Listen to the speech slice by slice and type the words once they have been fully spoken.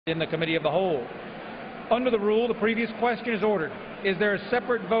in the Committee of the Whole. Under the rule, the previous question is ordered. Is there a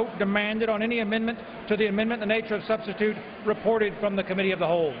separate vote demanded on any amendment to the amendment in the nature of substitute reported from the Committee of the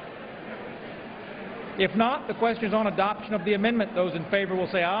Whole? If not, the question is on adoption of the amendment. Those in favor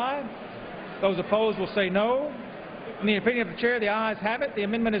will say aye. Those opposed will say no. In the opinion of the Chair, the ayes have it. The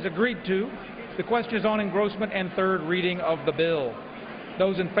amendment is agreed to. The question is on engrossment and third reading of the bill.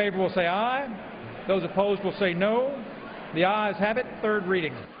 Those in favor will say aye. Those opposed will say no. The ayes have it. Third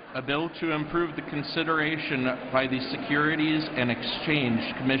reading. A bill to improve the consideration by the Securities and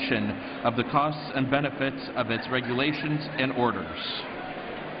Exchange Commission of the costs and benefits of its regulations and orders.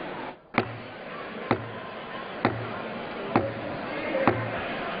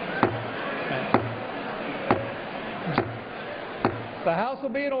 The House will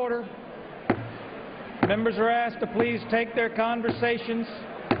be in order. Members are asked to please take their conversations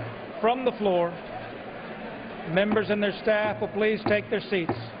from the floor. Members and their staff will please take their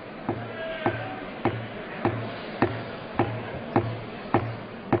seats.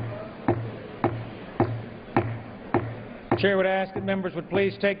 The Chair would ask that members would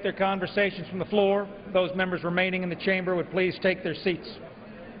please take their conversations from the floor. Those members remaining in the chamber would please take their seats.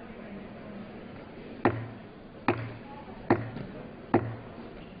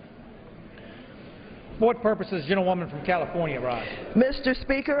 For what purpose does the gentlewoman from California rise? Mr.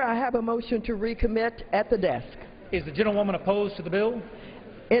 Speaker, I have a motion to recommit at the desk. Is the gentlewoman opposed to the bill?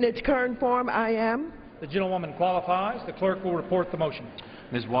 In its current form, I am. The gentlewoman qualifies. The clerk will report the motion.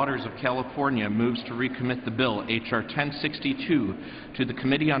 Ms. Waters of California moves to recommit the bill, H.R. 1062, to the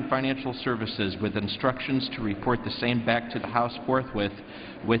Committee on Financial Services with instructions to report the same back to the House forthwith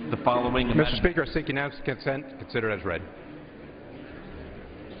with the following amendment. Mr. Speaker, I seek unanimous consent. Consider it as read.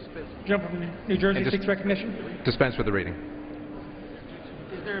 Gentleman from New Jersey seeks recognition. Dispense with the reading.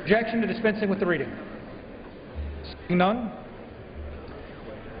 Is there objection to dispensing with the reading? Seeing none.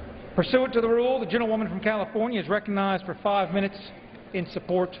 Pursuant to the rule, the gentlewoman from California is recognized for 5 minutes in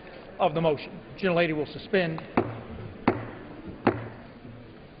support of the motion. The gentlelady will suspend.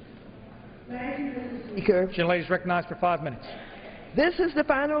 Thank you, Mr. Speaker. The gentlelady is recognized for 5 minutes. This is the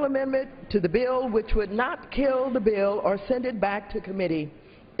final amendment to the bill which would not kill the bill or send it back to committee.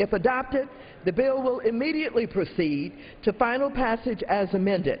 If adopted, the bill will immediately proceed to final passage as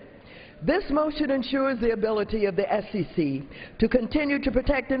amended. This motion ensures the ability of the SEC to continue to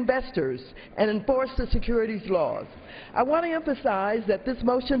protect investors and enforce the securities laws. I want to emphasize that this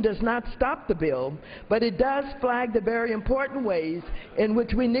motion does not stop the bill, but it does flag the very important ways in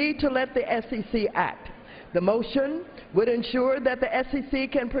which we need to let the SEC act. The motion would ensure that the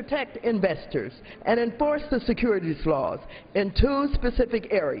SEC can protect investors and enforce the securities laws in 2 specific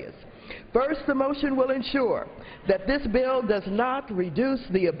areas. First, the motion will ensure that this bill does not reduce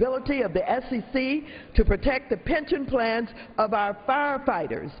the ability of the SEC to protect the pension plans of our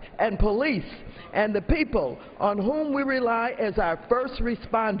firefighters and police and the people on whom we rely as our first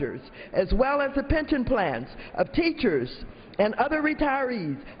responders, as well as the pension plans of teachers and other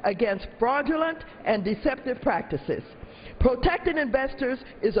retirees against fraudulent and deceptive practices. Protecting investors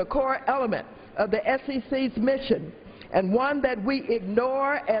is a core element of the SEC's mission, and one that we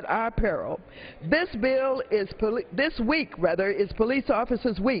ignore at our peril. This week is Police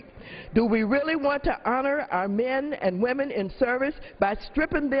Officers Week. Do we really want to honor our men and women in service by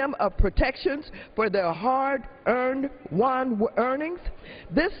stripping them of protections for their hard-earned won earnings?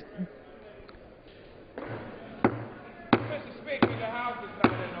 Mr. Speaker, the House is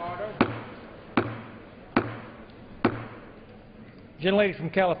not in order. The gentlelady from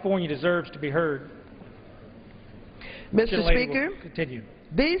California deserves to be heard. Mr. Speaker, continue.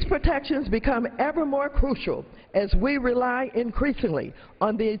 These protections become ever more crucial as we rely increasingly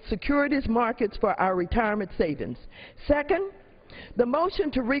on the securities markets for our retirement savings. Second, the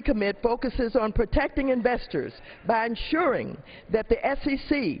motion to recommit focuses on protecting investors by ensuring that the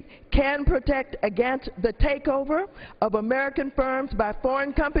SEC can protect against the takeover of American firms by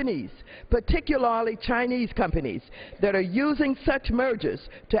foreign companies, particularly Chinese companies, that are using such mergers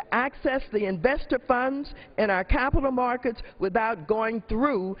to access the investor funds in our capital markets without going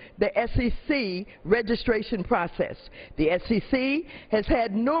through the SEC registration process. The SEC has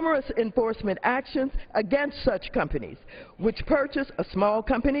had numerous enforcement actions against such companies, which purchase a small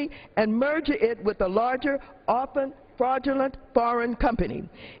company and merge it with a larger, often fraudulent foreign company.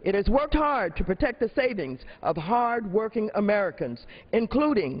 It has worked hard to protect the savings of hard-working Americans,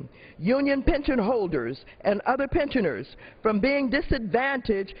 including union pension holders and other pensioners, from being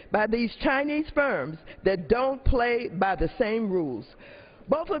disadvantaged by these Chinese firms that don't play by the same rules.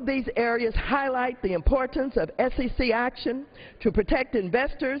 Both of these areas highlight the importance of SEC action to protect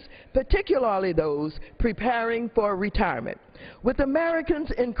investors, particularly those preparing for retirement. With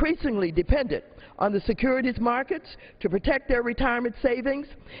Americans increasingly dependent on the securities markets to protect their retirement savings,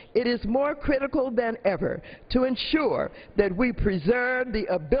 it is more critical than ever to ensure that we preserve the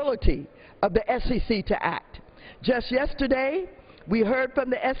ability of the SEC to act. Just yesterday, we heard from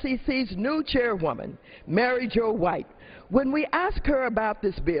the SEC's new chairwoman, Mary Jo White. When we asked her about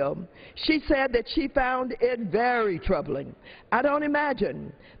this bill, she said that she found it very troubling. I don't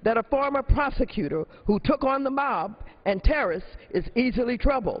imagine that a former prosecutor who took on the mob and terrorists is easily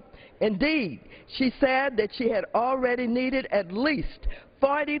troubled. Indeed, she said that she had already needed at least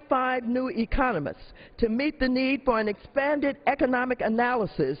 45 new economists to meet the need for an expanded economic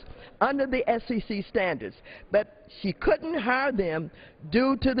analysis under the SEC standards, but she couldn't hire them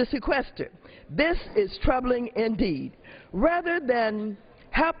due to the sequester. This is troubling indeed. Rather than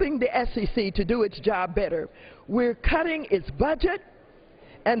helping the SEC to do its job better, we're cutting its budget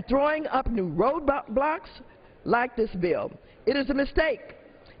and throwing up new roadblocks like this bill. It is a mistake,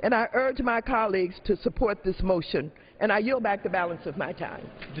 and I urge my colleagues to support this motion, and I yield back the balance of my time.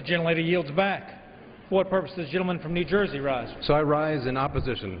 The gentlelady yields back. For what purpose does the gentleman from New Jersey rise? So I rise in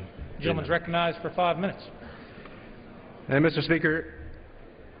opposition. The gentleman is recognized for 5 minutes. And Mr. Speaker,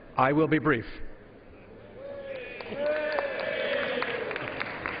 I will be brief.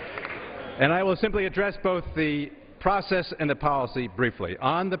 And I will simply address both the process and the policy briefly.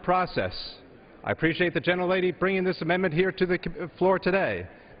 On the process, I appreciate the gentlelady bringing this amendment here to the floor today.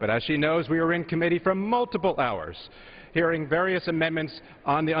 But as she knows, we were in committee for multiple hours, hearing various amendments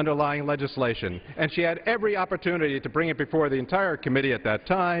on the underlying legislation. And she had every opportunity to bring it before the entire committee at that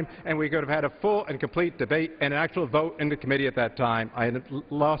time, and we could have had a full and complete debate and an actual vote in the committee at that time. I had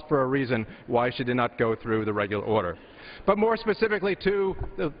lost for a reason why she did not go through the regular order. But more specifically to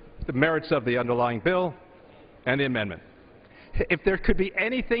the merits of the underlying bill and the amendment. If there could be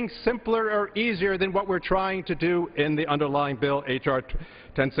anything simpler or easier than what we're trying to do in the underlying bill, H.R.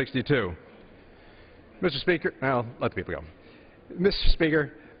 1062. Mr. Speaker, well, let the people go. Mr.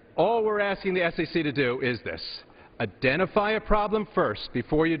 Speaker, all we're asking the SEC to do is this. Identify a problem first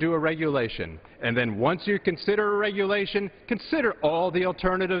before you do a regulation. And then once you consider a regulation, consider all the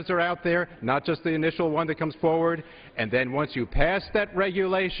alternatives that are out there, not just the initial one that comes forward. And then once you pass that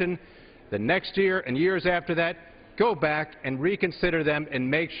regulation, the next year and years after that, go back and reconsider them and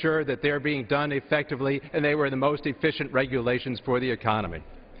make sure that they're being done effectively and they were the most efficient regulations for the economy.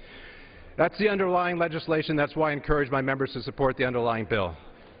 That's the underlying legislation. That's why I encourage my members to support the underlying bill.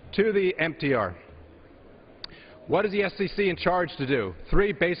 To the MTR. What is the SEC in charge to do?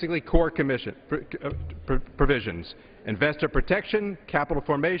 Three basically core provisions: investor protection, capital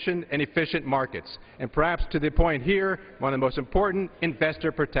formation, and efficient markets. And perhaps to the point here, one of the most important,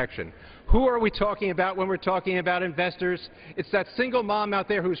 investor protection. Who are we talking about when we're talking about investors? It's that single mom out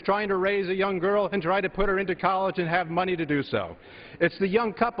there who's trying to raise a young girl and try to put her into college and have money to do so. It's the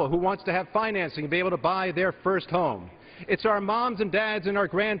young couple who wants to have financing and be able to buy their first home. It's our moms and dads and our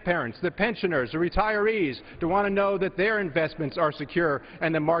grandparents, the pensioners, the retirees, to want to know that their investments are secure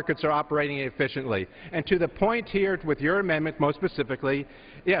and the markets are operating efficiently. And to the point here with your amendment, most specifically,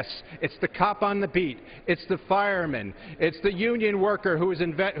 yes, it's the cop on the beat, it's the fireman, it's the union worker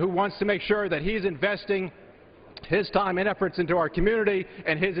who wants to make sure that he's investing his time and efforts into our community,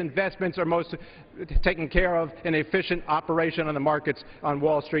 and his investments are most taken care of in efficient operation on the markets on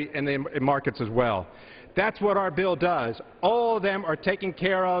Wall Street and the markets as well. That's what our bill does. All of them are taken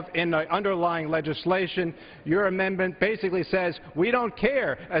care of in the underlying legislation. Your amendment basically says we don't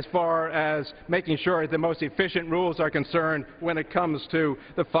care as far as making sure the most efficient rules are concerned when it comes to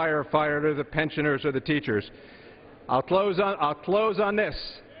the firefighter, the pensioners, or the teachers. I'll close on this.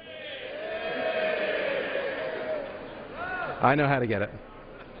 I know how to get it.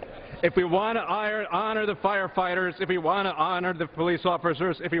 If we want to honor the firefighters, if we want to honor the police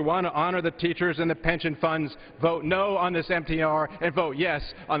officers, if we want to honor the teachers and the pension funds, vote no on this MTR and vote yes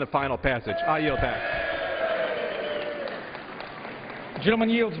on the final passage. I yield back. The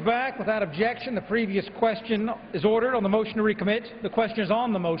gentleman yields back without objection. The previous question is ordered on the motion to recommit. The question is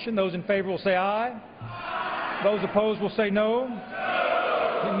on the motion. Those in favor will say aye. Aye. Those opposed will say no.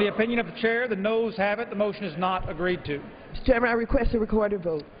 No. In the opinion of the chair, the noes have it. The motion is not agreed to. Mr. Chairman, I request a recorded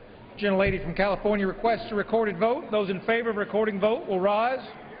vote. Gentlelady from California requests a recorded vote. Those in favor of a recording vote will rise.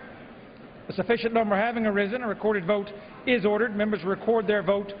 A sufficient number having arisen, a recorded vote is ordered. Members record their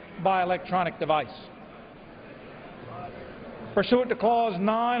vote by electronic device. Pursuant to Clause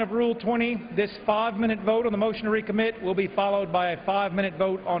 9 of Rule 20, this 5-minute vote on the motion to recommit will be followed by a 5-minute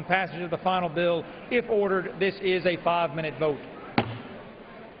vote on passage of the final bill. If ordered, this is a 5-minute vote.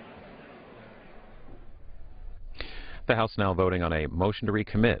 the House now voting on a motion to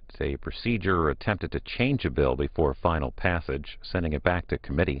recommit a procedure attempted to change a bill before final passage, sending it back to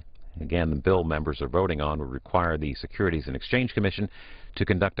committee. Again, the bill members are voting on would require the Securities and Exchange Commission to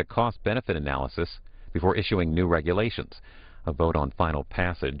conduct a cost-benefit analysis before issuing new regulations. A vote on final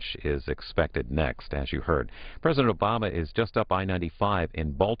passage is expected next, as you heard. President Obama is just up I-95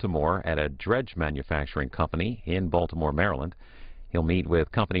 in Baltimore at a dredge manufacturing company in Baltimore, Maryland. He'll meet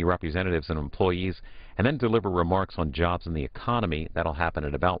with company representatives and employees and then deliver remarks on jobs and the economy. That'll happen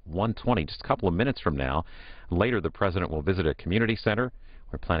at about 1:20, just a couple of minutes from now. Later, the president will visit a community center.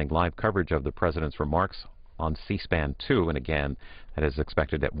 We're planning live coverage of the president's remarks on C-SPAN 2, and again, that is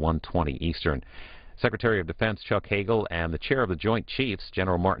expected at 1:20 Eastern. Secretary of Defense Chuck Hagel and the chair of the Joint Chiefs,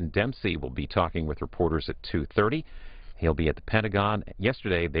 General Martin Dempsey, will be talking with reporters at 2:30. He'll be at the Pentagon.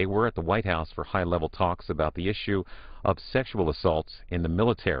 Yesterday, they were at the White House for high-level talks about the issue of sexual assaults in the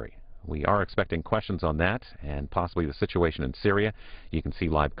military. We are expecting questions on that and possibly the situation in Syria. You can see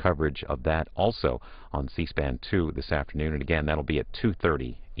live coverage of that also on C-SPAN 2 this afternoon. And again, that'll be at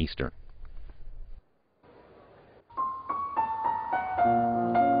 2:30 Eastern.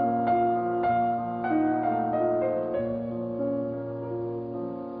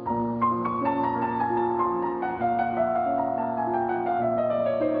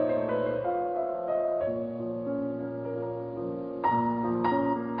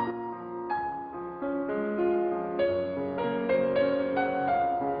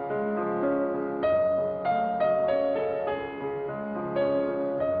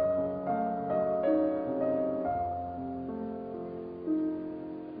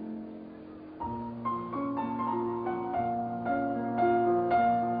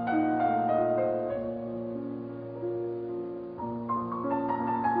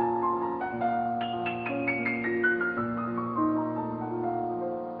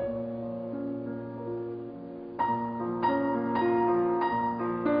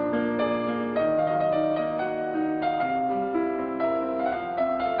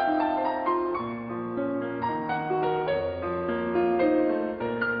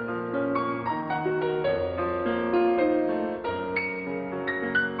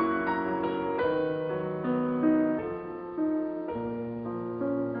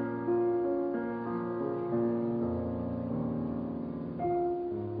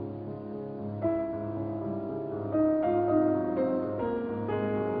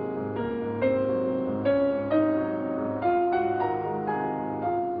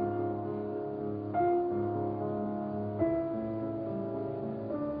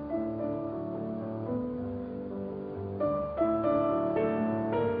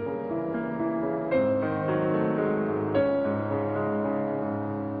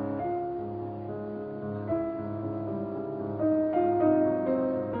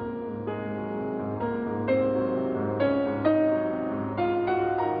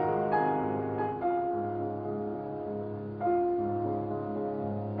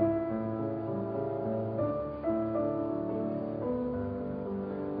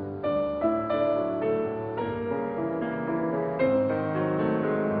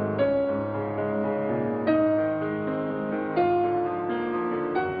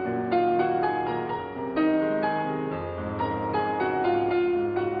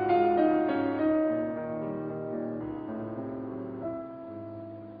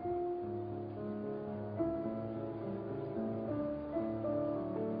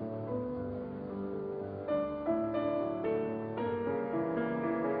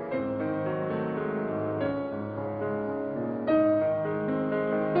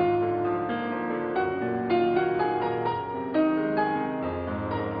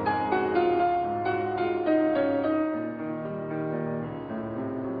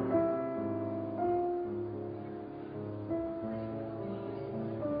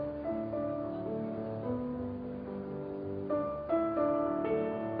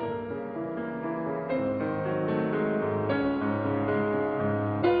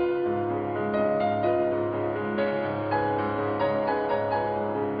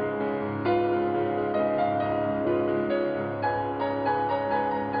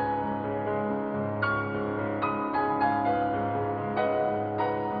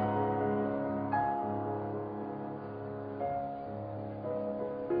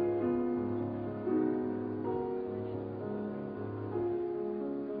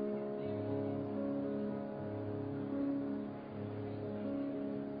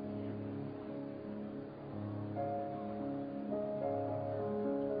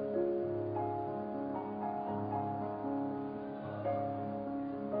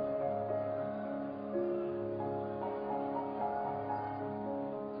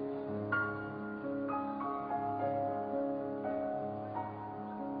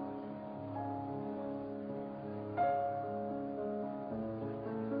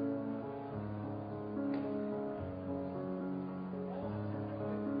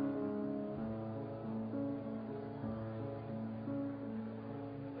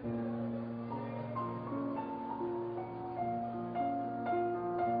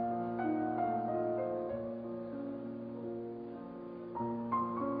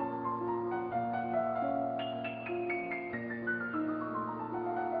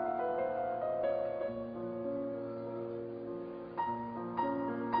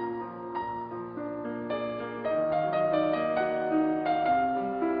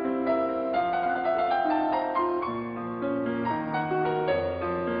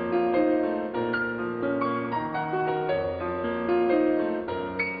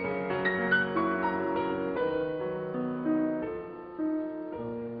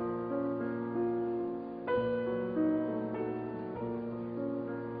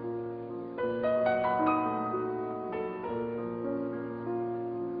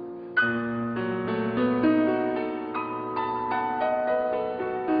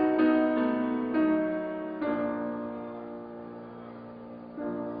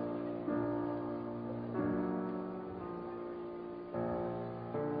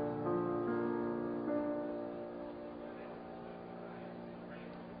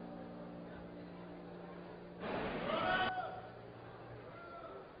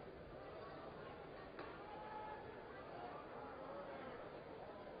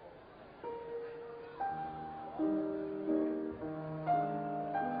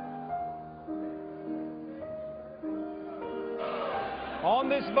 On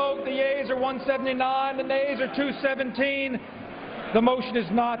this vote, the yeas are 179, the nays are 217. The motion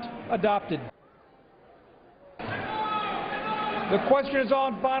is not adopted. The question is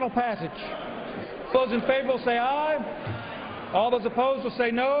on final passage. Those in favor will say aye. All those opposed will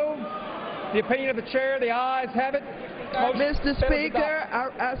say no. The opinion of the chair, the ayes have it. Motion Mr. fails Speaker, I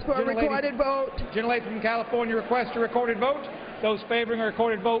ask for a Gentlelady- recorded vote. Gentlelady from California requests a recorded vote. Those favoring a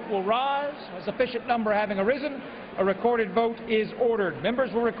recorded vote will rise. A sufficient number having arisen, a recorded vote is ordered.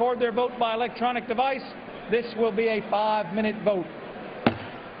 Members will record their vote by electronic device. This will be a 5-minute vote.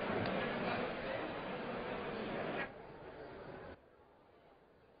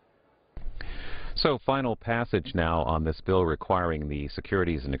 So, final passage now on this bill requiring the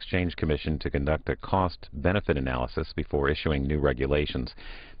Securities and Exchange Commission to conduct a cost-benefit analysis before issuing new regulations.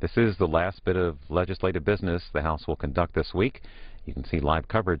 This is the last bit of legislative business the House will conduct this week. You can see live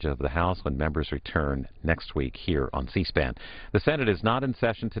coverage of the House when members return next week here on C-SPAN. The Senate is not in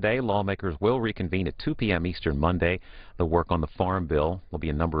session today. Lawmakers will reconvene at 2 p.m. Eastern Monday. They'll work on the Farm Bill. There'll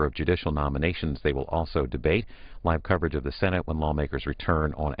be a number of judicial nominations they will also debate. Live coverage of the Senate when lawmakers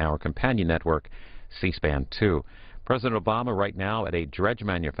return on our companion network, C-SPAN 2. President Obama right now at a dredge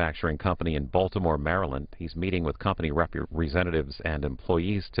manufacturing company in Baltimore, Maryland. He's meeting with company representatives and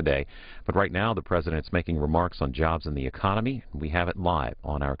employees today. But right now the president's making remarks on jobs and the economy. We have it live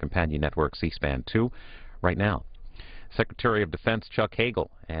on our companion network C-SPAN 2 right now. Secretary of Defense Chuck Hagel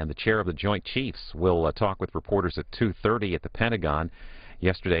and the chair of the Joint Chiefs will talk with reporters at 2:30 at the Pentagon.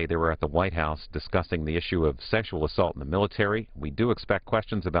 Yesterday, they were at the White House discussing the issue of sexual assault in the military. We do expect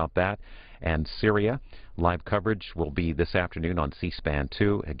questions about that and Syria. Live coverage will be this afternoon on C-SPAN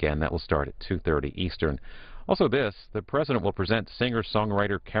 2. Again, that will start at 2:30 Eastern. Also the president will present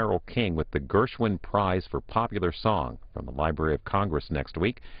singer-songwriter Carole King with the Gershwin Prize for Popular Song from the Library of Congress next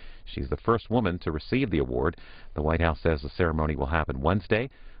week. She's the first woman to receive the award. The White House says the ceremony will happen Wednesday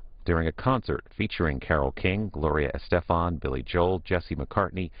during a concert featuring Carole King, Gloria Estefan, Billy Joel, Jesse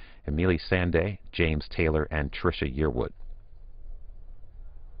McCartney, Emily Sandé, James Taylor, and Trisha Yearwood.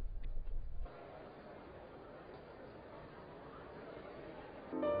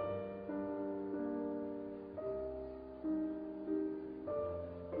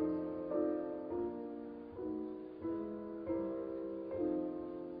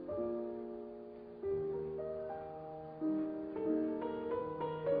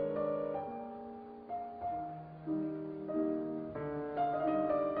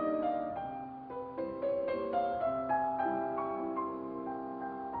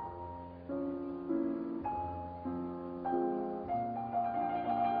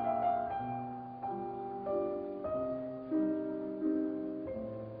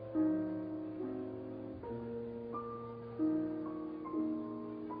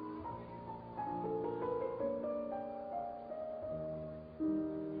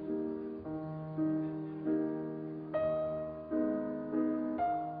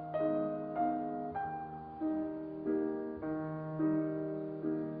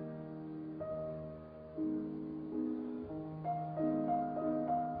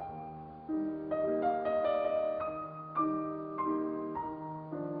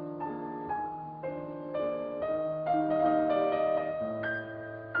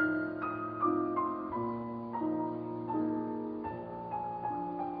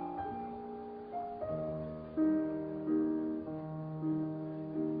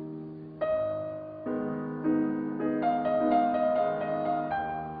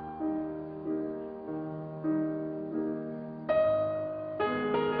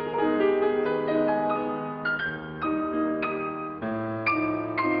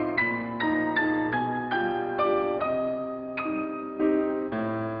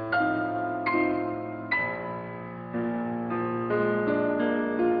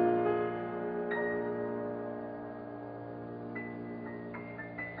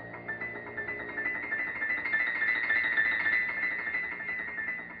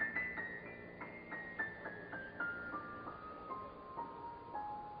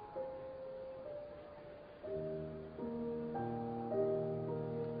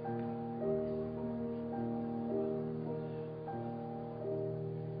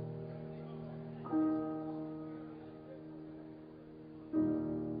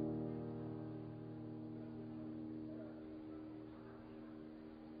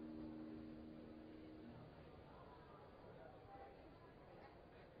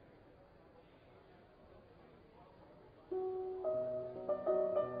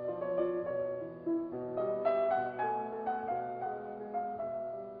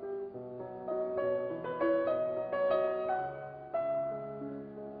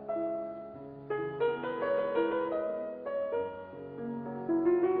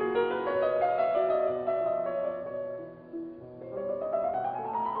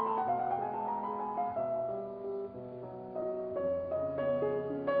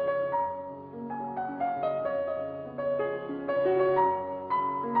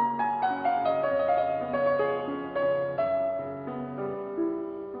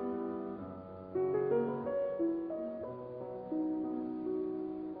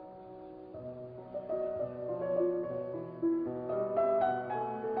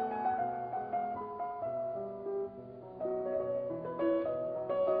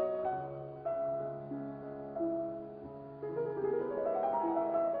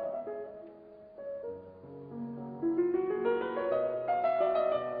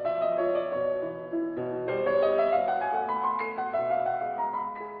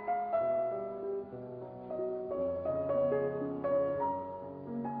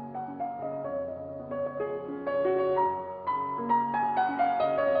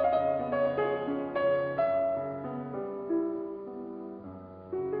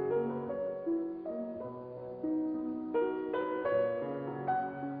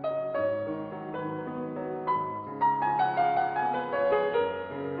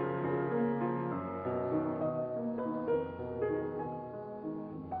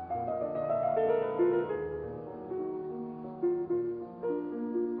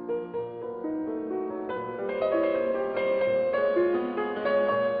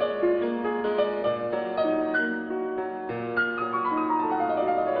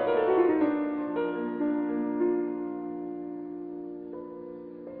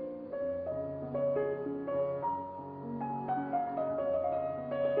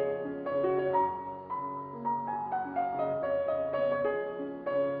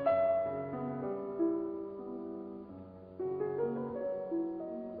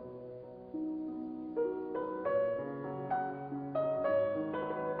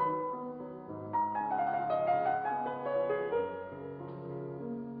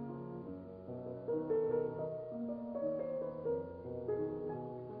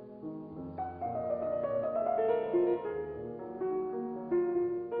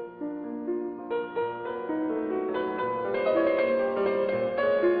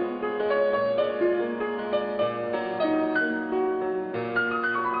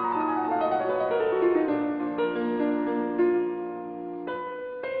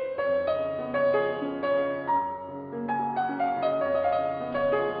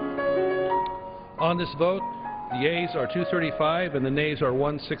 On this vote, the yeas are 235 and the nays are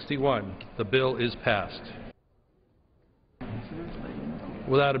 161. The bill is passed.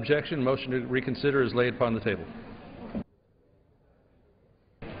 Without objection, motion to reconsider is laid upon the table.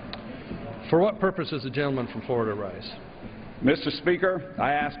 For what purpose does the gentleman from Florida rise? Mr. Speaker,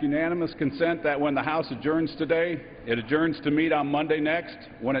 I ask unanimous consent that when the House adjourns today, it adjourns to meet on Monday next,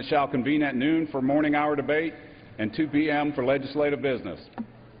 when it shall convene at noon for morning hour debate and 2 p.m. for legislative business.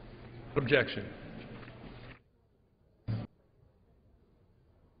 Objection.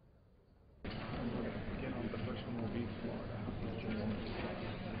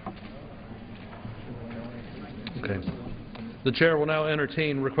 Okay. The chair will now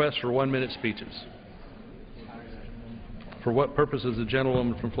entertain requests for 1-minute speeches. For what purpose does the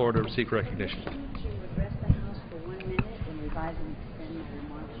gentlewoman from Florida seek recognition? To address the House for 1 minute and revise and extend my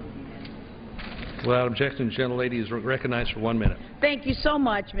remarks with unanimous. Without objection, the gentlelady is recognized for 1 minute. Thank you so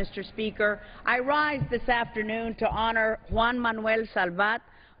much, Mr. Speaker. I rise this afternoon to honor Juan Manuel Salvat,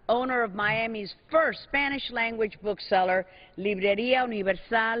 owner of Miami's first Spanish-language bookseller, Librería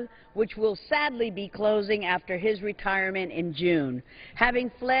Universal, which will sadly be closing after his retirement in June.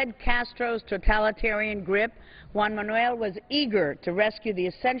 Having fled Castro's totalitarian grip, Juan Manuel was eager to rescue the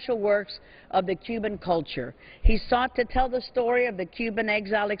essential works of the Cuban culture. He sought to tell the story of the Cuban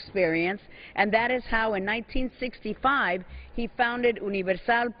exile experience, and that is how in 1965 he founded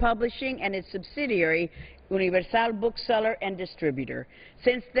Universal Publishing and its subsidiary, Universal Bookseller and Distributor.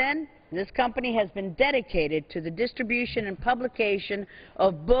 Since then, this company has been dedicated to the distribution and publication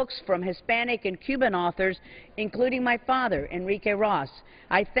of books from Hispanic and Cuban authors, including my father, Enrique Ross.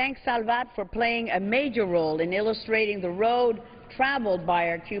 I thank Salvat for playing a major role in illustrating the road traveled by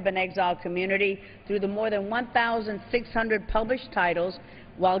our Cuban exile community through the more than 1,600 published titles,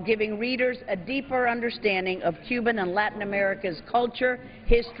 while giving readers a deeper understanding of Cuban and Latin America's culture,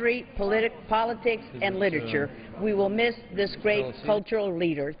 history, politics, and literature. We will miss this great cultural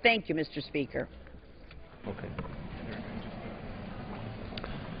leader. Thank you, Mr. Speaker. Okay.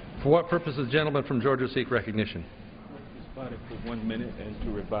 For what purpose does the gentleman from Georgia seek recognition? For 1 minute and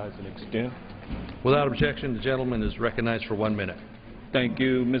to revise and extend. Without objection, the gentleman is recognized for 1 minute. Thank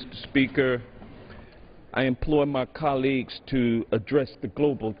you, Mr. Speaker. I implore my colleagues to address the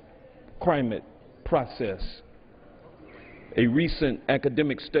global climate process. A recent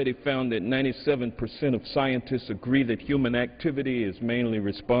academic study found that 97% of scientists agree that human activity is mainly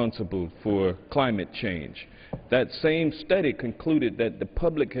responsible for climate change. That same study concluded that the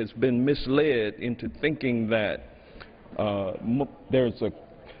public has been misled into thinking that there's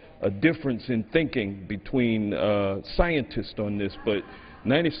a difference in thinking between scientists on this, but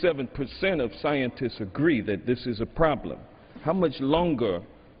 97% of scientists agree that this is a problem. How much longer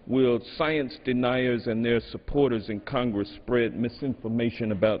will science deniers and their supporters in Congress spread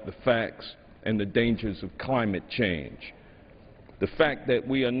misinformation about the facts and the dangers of climate change? The fact that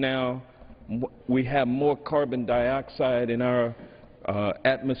we have more carbon dioxide in our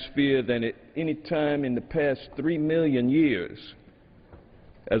atmosphere than at any time in the past 3 million years.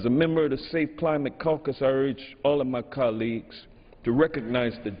 As a member of the Safe Climate Caucus, I urge all of my colleagues to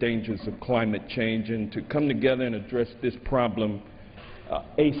recognize the dangers of climate change and to come together and address this problem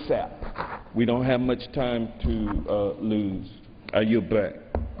ASAP. We don't have much time to lose. I yield back.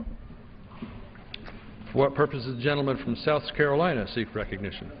 For what purpose does the gentleman from South Carolina seek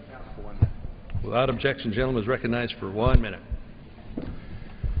recognition? Without objection, the gentleman is recognized for 1 minute.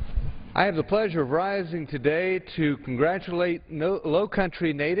 I have the pleasure of rising today to congratulate Low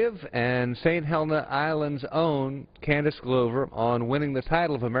Country native and St. Helena Island's own Candace Glover on winning the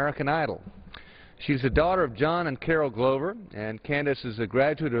title of American Idol. She's the daughter of John and Carol Glover, and Candace is a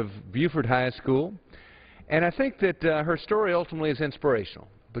graduate of Buford High School. And I think that her story ultimately is inspirational,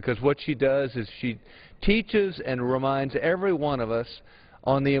 because what she does is she teaches and reminds every one of us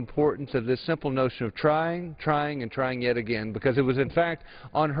on the importance of this simple notion of trying, trying, and trying yet again, because it was, in fact,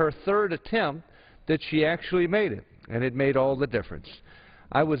 on her third attempt that she actually made it, and it made all the difference.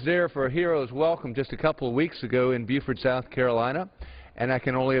 I was there for a Hero's Welcome just a couple of weeks ago in Beaufort, South Carolina, and I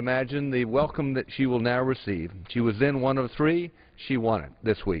can only imagine the welcome that she will now receive. She was then one of three. She won it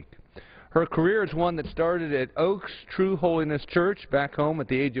this week. Her career is one that started at Oaks True Holiness Church back home at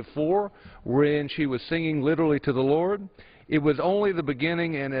the age of 4, wherein she was singing literally to the Lord. It was only the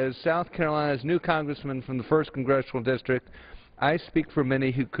beginning, and as South Carolina's new congressman from the 1st Congressional District, I speak for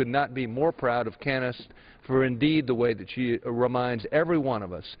many who could not be more proud of Candace for indeed the way that she reminds every one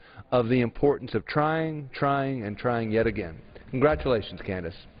of us of the importance of trying, trying, and trying yet again. Congratulations,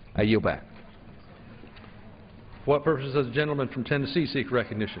 Candace. I yield back. For what purposes does the gentleman from Tennessee seek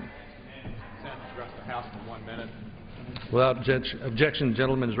recognition? Address the House for 1 minute. Without objection, the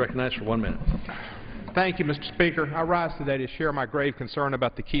gentleman is recognized for 1 minute. Thank you, Mr. Speaker. I rise today to share my grave concern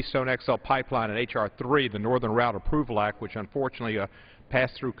about the Keystone XL pipeline and H.R. 3, the Northern Route Approval Act, which unfortunately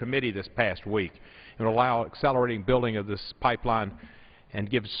passed through committee this past week. It will allow accelerating building of this pipeline and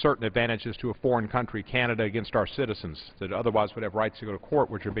give certain advantages to a foreign country, Canada, against our citizens that otherwise would have rights to go to court,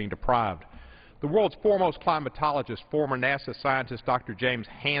 which are being deprived. The world's foremost climatologist, former NASA scientist Dr. James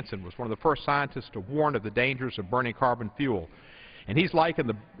Hansen, was one of the first scientists to warn of the dangers of burning carbon fuel. And he's likened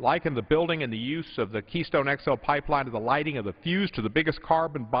the building and the use of the Keystone XL pipeline to the lighting of the fuse to the biggest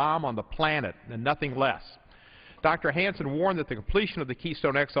carbon bomb on the planet, and nothing less. Dr. Hansen warned that the completion of the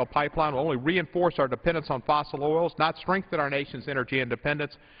Keystone XL pipeline will only reinforce our dependence on fossil oils, not strengthen our nation's energy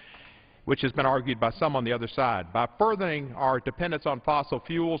independence, which has been argued by some on the other side. By furthering our dependence on fossil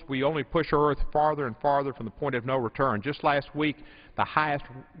fuels, we only push our Earth farther and farther from the point of no return. Just last week, the highest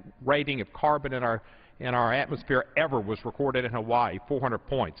rating of carbon in our atmosphere ever was recorded in Hawaii, 400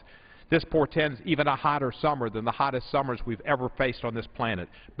 points. This portends even a hotter summer than the hottest summers we've ever faced on this planet.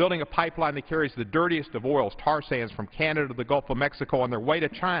 Building a pipeline that carries the dirtiest of oils, tar sands, from Canada to the Gulf of Mexico on their way to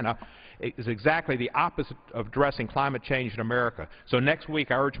China is exactly the opposite of addressing climate change in America. So next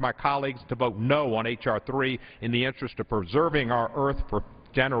week I urge my colleagues to vote no on H.R. 3 in the interest of preserving our Earth for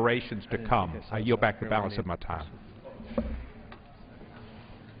generations to come. I yield back the balance of my time.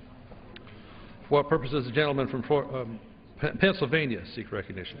 For what purpose does the gentleman from Pennsylvania seek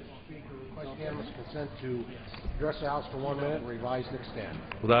recognition? Speaker, request unanimous consent to address the House for 1 minute and revise and extend.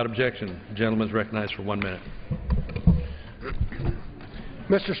 Without objection, the gentleman is recognized for 1 minute.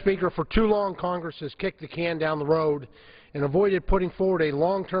 Mr. Speaker, for too long Congress has kicked the can down the road and avoided putting forward a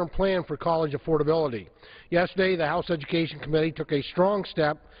long-term plan for college affordability. Yesterday, the House Education Committee took a strong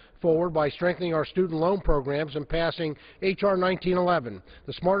step forward by strengthening our student loan programs and passing H.R. 1911,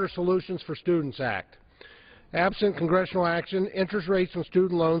 the Smarter Solutions for Students Act. Absent congressional action, interest rates on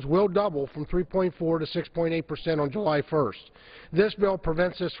student loans will double from 3.4% to 6.8% on July 1st. This bill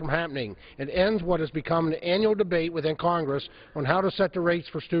prevents this from happening. It ends what has become an annual debate within Congress on how to set the rates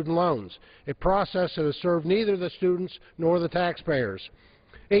for student loans, a process that has served neither the students nor the taxpayers.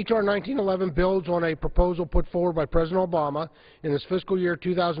 H.R. 1911 builds on a proposal put forward by President Obama in his fiscal year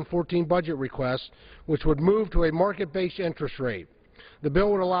 2014 budget request, which would move to a market-based interest rate. The bill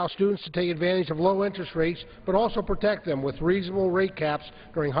would allow students to take advantage of low interest rates, but also protect them with reasonable rate caps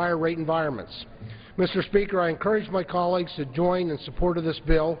during higher rate environments. Mr. Speaker, I encourage my colleagues to join in support of this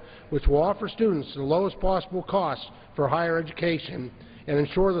bill, which will offer students the lowest possible costs for higher education and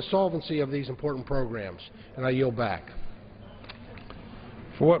ensure the solvency of these important programs. And I yield back.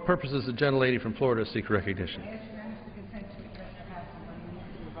 For what purpose does the gentlelady from Florida seek recognition?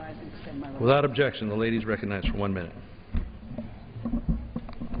 Without objection, the lady is recognized for 1 minute.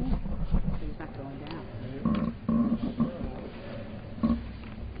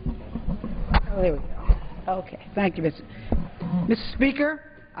 Oh, there we go. Okay. Thank you, Mr. Speaker.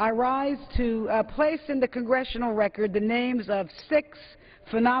 I rise to place in the congressional record the names of 6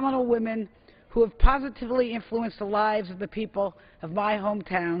 phenomenal women who have positively influenced the lives of the people of my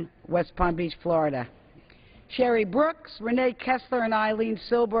hometown, West Palm Beach, Florida. Sherry Brooks, Renee Kessler, and Eileen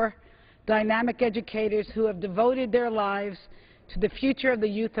Silber, dynamic educators who have devoted their lives to the future of the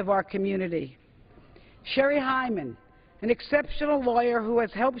youth of our community. Sherry Hyman, an exceptional lawyer who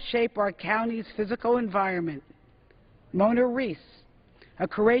has helped shape our county's physical environment. Mona Reese, a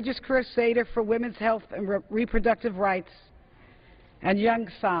courageous crusader for women's health and reproductive rights. And Young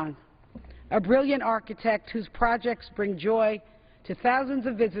San, a brilliant architect whose projects bring joy to thousands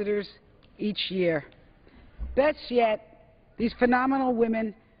of visitors each year. Best yet, these phenomenal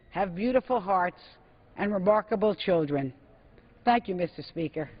women have beautiful hearts and remarkable children. Thank you, Mr.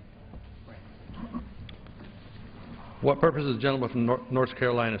 Speaker. What purpose does the gentleman from North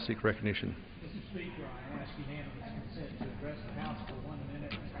Carolina seek recognition? Mr. Speaker, I ask unanimous consent to address the House for 1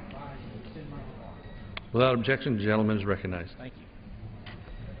 minute and provide and extend my remarks. Without objection, the gentleman is recognized. Thank you.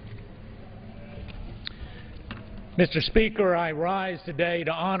 Mr. Speaker, I rise today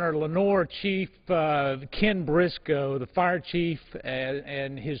to honor Lenore Chief Ken Briscoe, the fire chief,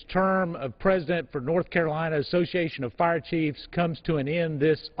 and his term of president for North Carolina Association of Fire Chiefs comes to an end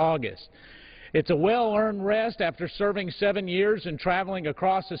this August. It's a well-earned rest after serving 7 years and traveling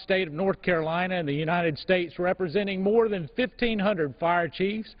across the state of North Carolina and the United States, representing more than 1,500 fire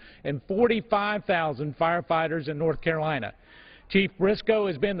chiefs and 45,000 firefighters in North Carolina. Chief Briscoe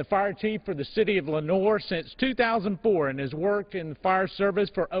has been the fire chief for the city of Lenoir since 2004 and has worked in the fire service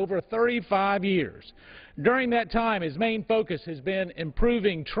for over 35 years. During that time, his main focus has been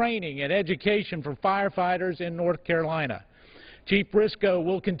improving training and education for firefighters in North Carolina. Chief Briscoe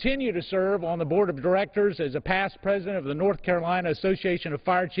will continue to serve on the board of directors as a past president of the North Carolina Association of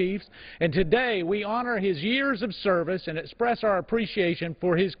Fire Chiefs, and today we honor his years of service and express our appreciation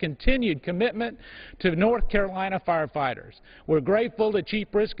for his continued commitment to North Carolina firefighters. We're grateful to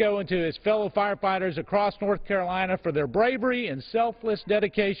Chief Briscoe and to his fellow firefighters across North Carolina for their bravery and selfless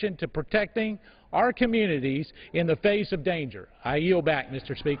dedication to protecting our communities in the face of danger. I yield back,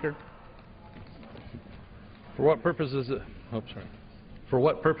 Mr. Speaker. For what purpose does the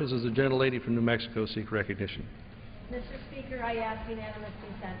gentlelady from New Mexico seek recognition? Mr. Speaker, I ask unanimous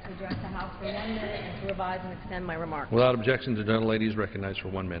consent to address the House for 1 minute and to revise and extend my remarks. Without objection, the gentlelady is recognized for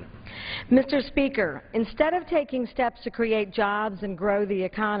 1 minute. Mr. Speaker, instead of taking steps to create jobs and grow the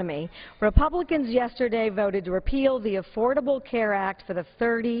economy, Republicans yesterday voted to repeal the Affordable Care Act for the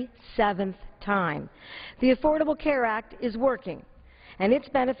 37th time. The Affordable Care Act is working, and its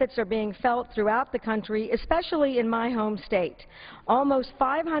benefits are being felt throughout the country, especially in my home state. Almost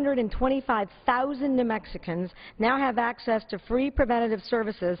 525,000 New Mexicans now have access to free preventative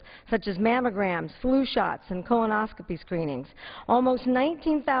services such as mammograms, flu shots, and colonoscopy screenings. Almost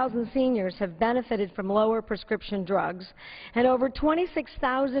 19,000 seniors have benefited from lower prescription drugs, and over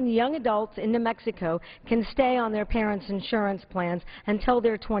 26,000 young adults in New Mexico can stay on their parents' insurance plans until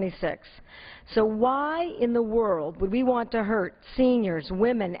they're 26. So why in the world would we want to hurt seniors,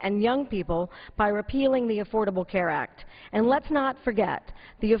 women, and young people by repealing the Affordable Care Act? And let's not forget,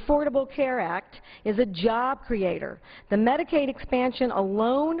 the Affordable Care Act is a job creator. The Medicaid expansion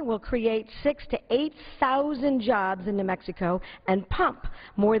alone will create 6,000 to 8,000 jobs in New Mexico and pump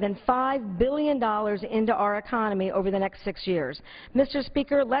more than $5 billion into our economy over the next 6 years. Mr.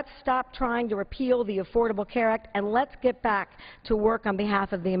 Speaker, let's stop trying to repeal the Affordable Care Act and let's get back to work on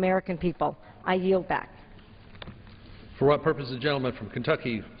behalf of the American people. I yield back. For what purpose does the gentleman from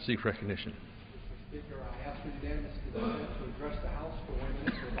Kentucky seek recognition? Speaker, I ask unanimous consent to address the House for 1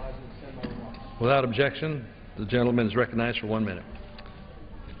 minute to revise and extend my remarks. Without objection, the gentleman is recognized for 1 minute.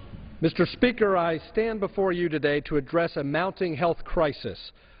 Mr. Speaker, I stand before you today to address a mounting health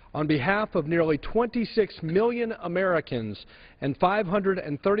crisis on behalf of nearly 26 million Americans and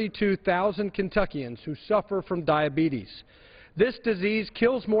 532,000 Kentuckians who suffer from diabetes. This disease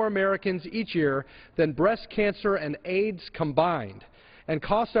kills more Americans each year than breast cancer and AIDS combined, and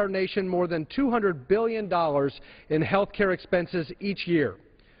costs our nation more than $200 billion in health care expenses each year.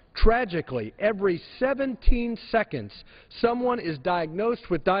 Tragically, every 17 seconds, someone is diagnosed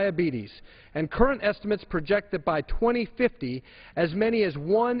with diabetes, and current estimates project that by 2050, as many as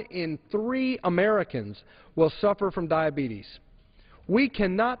 1 in 3 Americans will suffer from diabetes. We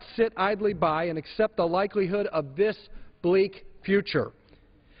cannot sit idly by and accept the likelihood of this bleak future.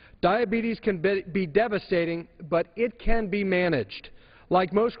 Diabetes can be devastating, but it can be managed.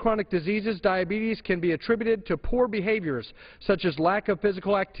 Like most chronic diseases, diabetes can be attributed to poor behaviors such as lack of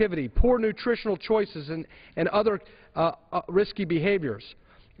physical activity, poor nutritional choices, and other risky behaviors.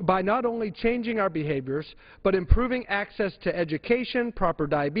 By not only changing our behaviors, but improving access to education, proper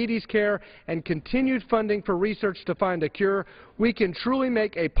diabetes care, and continued funding for research to find a cure, we can truly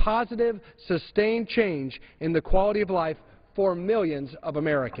make a positive, sustained change in the quality of life for millions of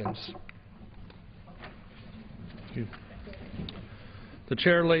Americans. Thank you. The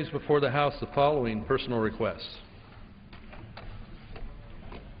chair lays before the House the following personal requests.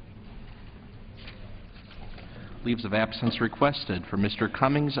 Leaves of absence requested for Mr.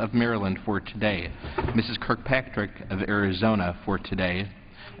 Cummings of Maryland for today, Mrs. Kirkpatrick of Arizona for today,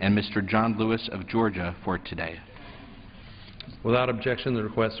 and Mr. John Lewis of Georgia for today. Without objection, the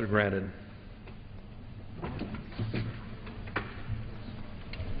requests are granted.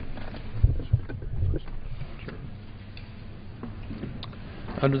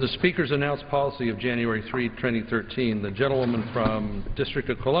 Under the Speaker's announced policy of January 3, 2013, the gentlewoman from District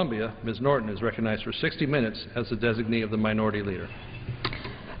of Columbia, Ms. Norton, is recognized for 60 minutes as the designee of the Minority Leader.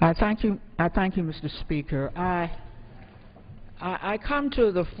 Thank you, Mr. Speaker. I come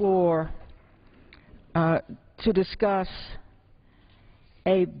to the floor to discuss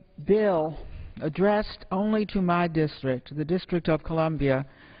a bill addressed only to my district, the District of Columbia,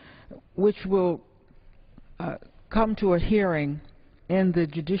 which will come to a hearing in the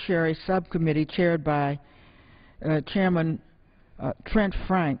Judiciary Subcommittee chaired by Chairman Trent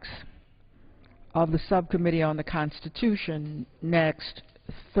Franks of the Subcommittee on the Constitution next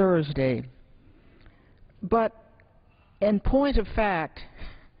Thursday. But in point of fact,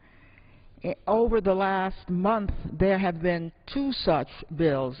 over the last month there have been two such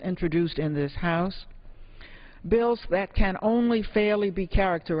bills introduced in this House, bills that can only fairly be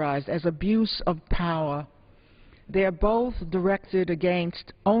characterized as abuse of power. They are both directed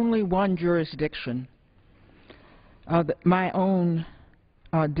against only one jurisdiction, my own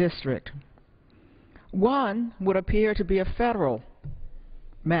district. One would appear to be a federal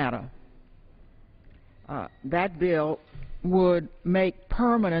matter. That bill would make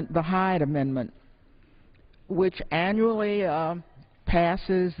permanent the Hyde Amendment, which annually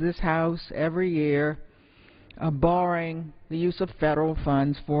passes this House every year, barring the use of federal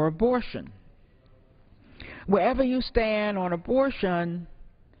funds for abortion. Wherever you stand on abortion,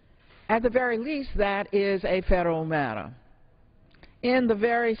 at the very least, that is a federal matter. In the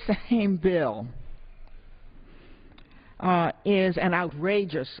very same bill is an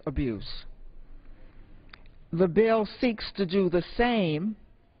outrageous abuse. The bill seeks to do the same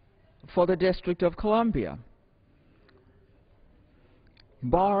for the District of Columbia,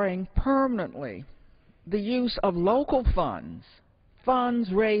 barring permanently the use of local funds,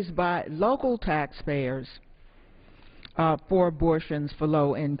 funds raised by local taxpayers for abortions for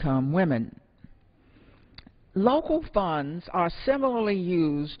low-income women. Local funds are similarly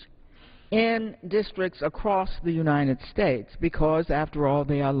used in districts across the United States because, after all,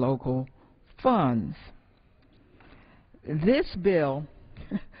 they are local funds. This bill,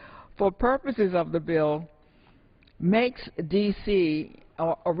 for purposes of the bill, makes D.C.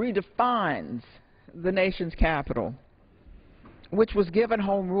 or redefines the nation's capital, which was given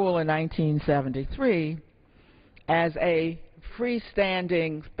home rule in 1973 as a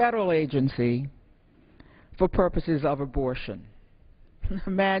freestanding federal agency for purposes of abortion.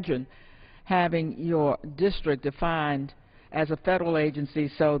 Imagine having your district defined as a federal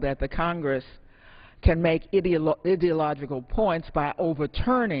agency so that the Congress can make ideological points by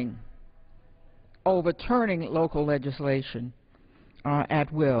overturning local legislation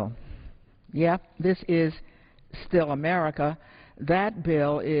at will. Yep, this is still America. That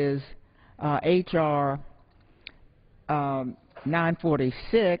bill is H.R.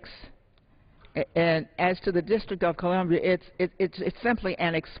 946, and as to the District of Columbia, it's simply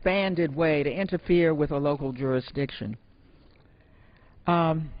an expanded way to interfere with a local jurisdiction.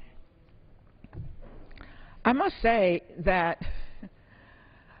 I must say that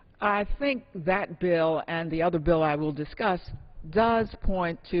I think that bill and the other bill I will discuss does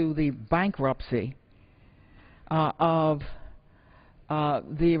point to the bankruptcy of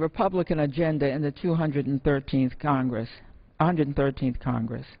the Republican agenda in the 213th Congress, 113th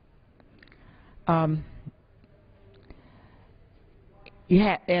Congress. And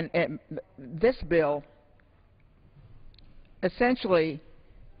this bill essentially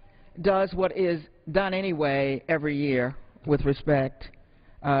does what is done anyway every year with respect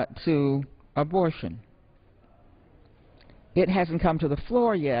to abortion. It hasn't come to the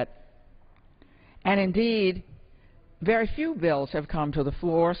floor yet, and indeed, very few bills have come to the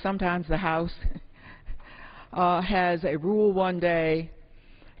floor. Sometimes the House has a rule one day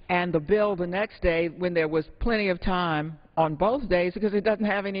and the bill the next day when there was plenty of time on both days because it doesn't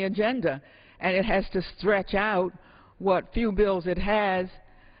have any agenda, and it has to stretch out what few bills it has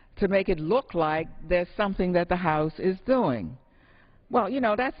to make it look like there's something that the House is doing. Well, you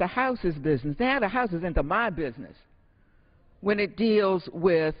know, that's the House's business. Now the House is into my business when it deals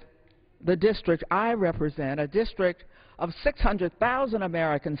with the district I represent, a district of 600,000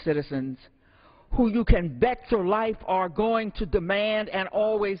 American citizens who you can bet your life are going to demand and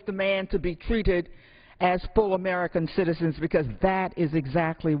always demand to be treated as full American citizens, because that is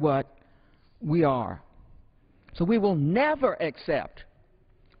exactly what we are. So we will never accept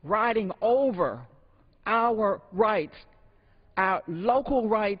riding over our rights, our local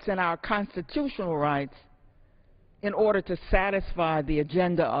rights and our constitutional rights, in order to satisfy the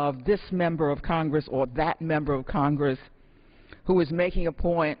agenda of this member of Congress or that member of Congress who is making a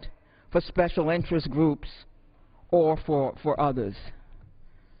point for special interest groups or for others.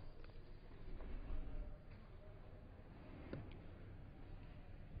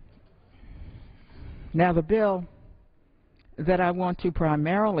 Now, the bill that I want to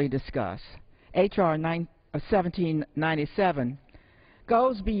primarily discuss, H.R. 1797,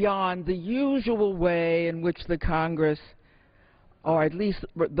 goes beyond the usual way in which the Congress, or at least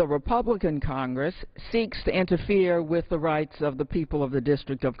the Republican Congress, seeks to interfere with the rights of the people of the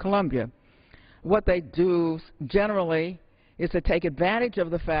District of Columbia. What they do generally is to take advantage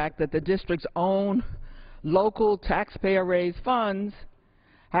of the fact that the district's own local taxpayer-raised funds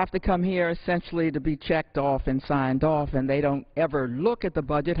have to come here essentially to be checked off and signed off, and they don't ever look at the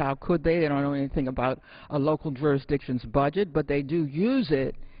budget. How could they? They don't know anything about a local jurisdiction's budget, but they do use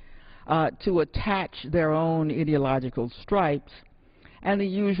it to attach their own ideological stripes, and the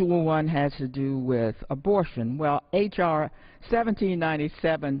usual one has to do with abortion. Well, H.R.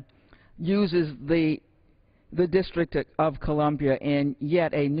 1797 uses the District of Columbia in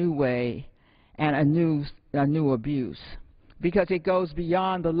yet a new way and a new abuse, because it goes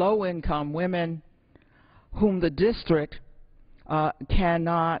beyond the low-income women whom the district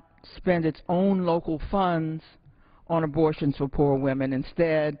cannot spend its own local funds on abortions for poor women.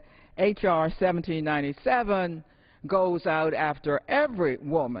 Instead, H.R. 1797 goes out after every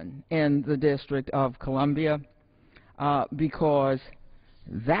woman in the District of Columbia because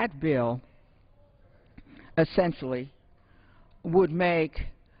that bill essentially would make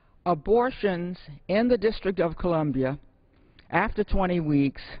abortions in the District of Columbia after 20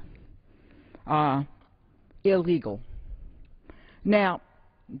 weeks illegal. Now,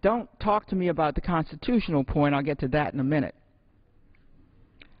 don't talk to me about the constitutional point. I'll get to that in a minute.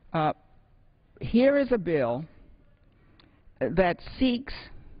 Here is a bill that seeks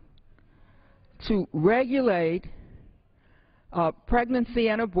to regulate pregnancy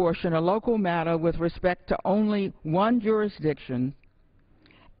and abortion, a local matter with respect to only one jurisdiction,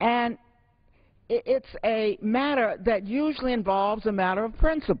 and it's a matter that usually involves a matter of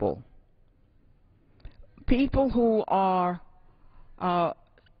principle. People who are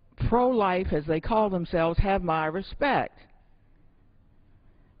pro-life, as they call themselves, have my respect.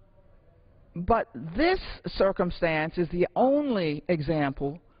 But this circumstance is the only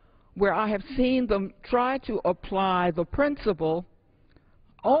example where I have seen them try to apply the principle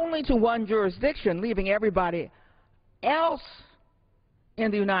only to one jurisdiction, leaving everybody else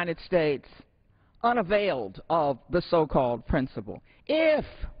in the United States unavailed of the so-called principle. If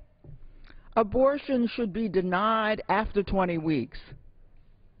abortion should be denied after 20 weeks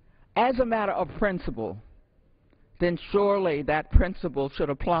as a matter of principle, then surely that principle should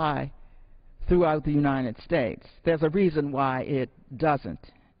apply throughout the United States. There's a reason why it doesn't,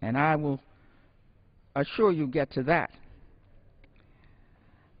 and I will assure you get to that.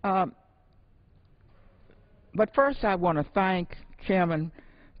 But first I want to thank Chairman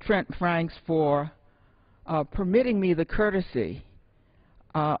Trent Franks for permitting me the courtesy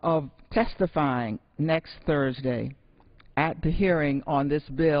of testifying next Thursday at the hearing on this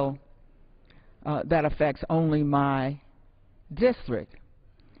bill that affects only my district.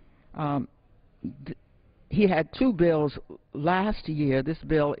 He had two bills last year. This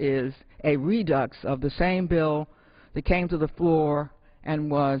bill is a redux of the same bill that came to the floor and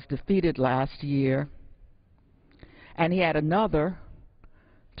was defeated last year. And he had another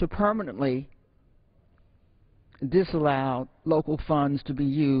to permanently disallow local funds to be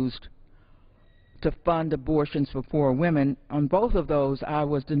used to fund abortions for poor women. On both of those, I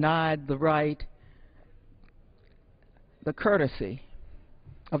was denied the right, the courtesy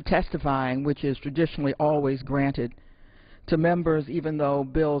of testifying, which is traditionally always granted to members, even though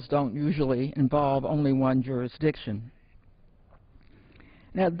bills don't usually involve only one jurisdiction.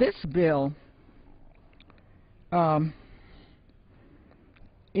 Now, this bill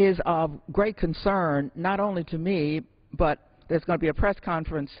is of great concern, not only to me, but there's going to be a press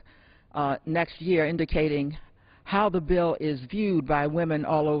conference next year indicating how the bill is viewed by women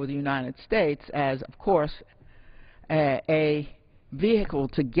all over the United States as, of course, a vehicle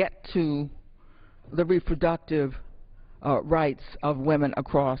to get to the reproductive rights of women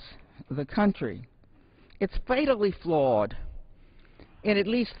across the country. It's fatally flawed in at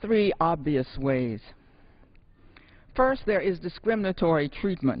least three obvious ways. First, there is discriminatory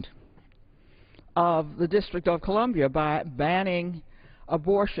treatment of the District of Columbia by banning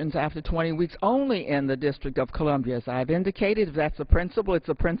abortions after 20 weeks only in the District of Columbia. As I've indicated, if that's a principle, it's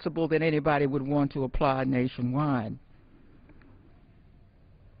a principle that anybody would want to apply nationwide.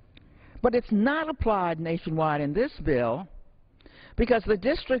 But it's not applied nationwide in this bill because the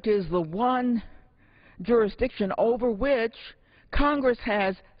district is the one jurisdiction over which Congress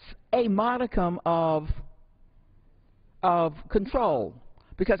has a modicum of control.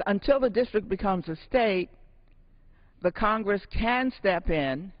 Because until the district becomes a state, the Congress can step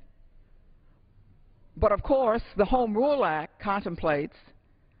in. But of course, the Home Rule Act contemplates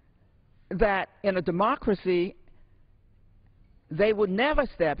that in a democracy, they would never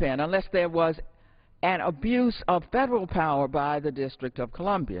step in unless there was an abuse of federal power by the District of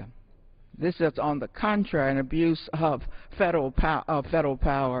Columbia. This is, on the contrary, an abuse of federal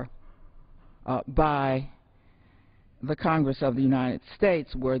power by the Congress of the United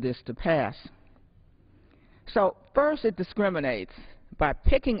States were this to pass. So first, it discriminates by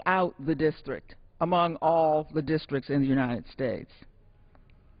picking out the district among all the districts in the United States.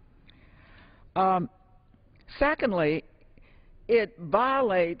 Secondly, it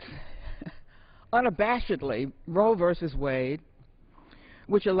violates unabashedly Roe versus Wade,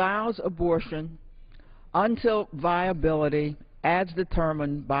 which allows abortion until viability as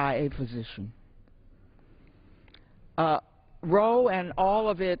determined by a physician. Roe and all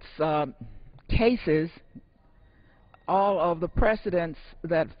of its cases, all of the precedents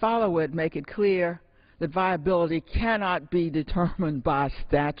that follow it make it clear that viability cannot be determined by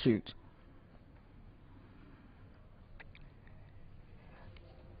statute.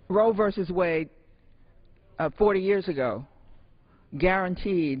 Roe versus Wade, 40 years ago,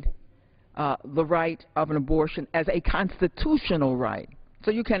 guaranteed the right of an abortion as a constitutional right. So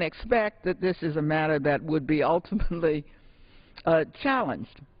you can expect that this is a matter that would be ultimately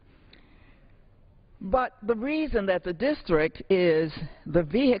challenged. But the reason that the district is the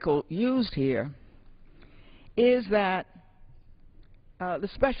vehicle used here is that the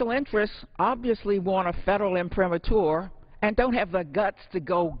special interests obviously want a federal imprimatur and don't have the guts to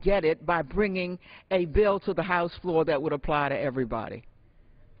go get it by bringing a bill to the House floor that would apply to everybody.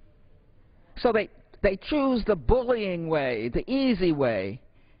 So they choose the bullying way, the easy way.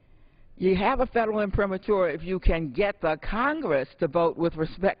 You have a federal imprimatur if you can get the Congress to vote with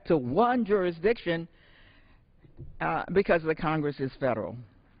respect to one jurisdiction because the Congress is federal.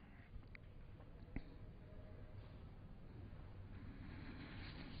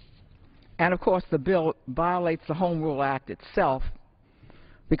 And of course, the bill violates the Home Rule Act itself,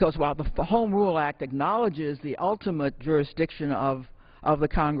 because while the Home Rule Act acknowledges the ultimate jurisdiction of the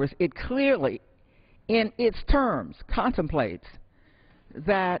Congress, it clearly, in its terms, contemplates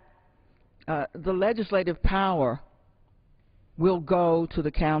that the legislative power will go to the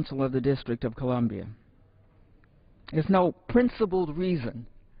Council of the District of Columbia. There's no principled reason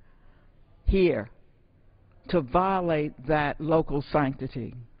here to violate that local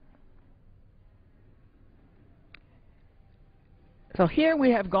sanctity. So here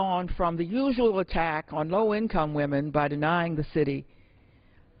we have gone from the usual attack on low-income women by denying the city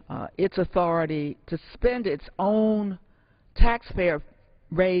its authority to spend its own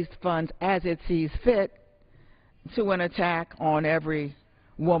taxpayer-raised funds as it sees fit, to an attack on every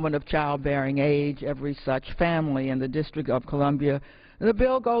woman of childbearing age, every such family in the District of Columbia. The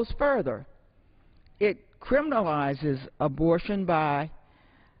bill goes further. It criminalizes abortion by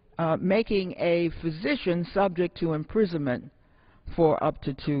making a physician subject to imprisonment for up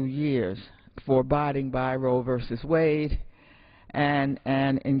to 2 years for abiding by Roe versus Wade and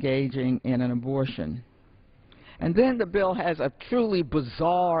engaging in an abortion. And then the bill has a truly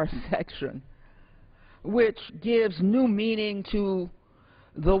bizarre section which gives new meaning to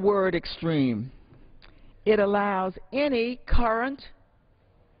the word extreme. It allows any current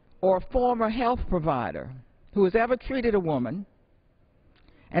or former health provider who has ever treated a woman,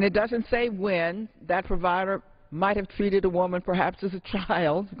 and it doesn't say when that provider might have treated a woman perhaps as a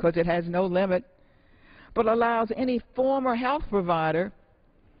child, because it has no limit, but allows any former health provider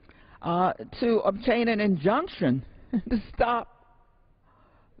to obtain an injunction to stop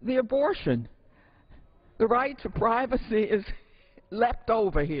the abortion. The right to privacy is left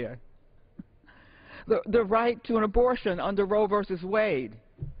over here. The right to an abortion under Roe versus Wade.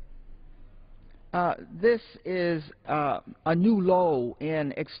 This is a new low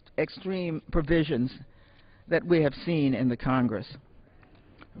in extreme provisions that we have seen in the Congress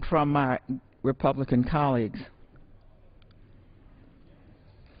from my Republican colleagues.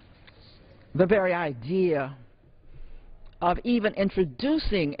 The very idea of even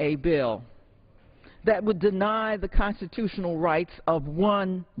introducing a bill that would deny the constitutional rights of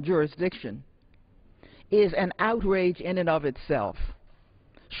one jurisdiction is an outrage in and of itself.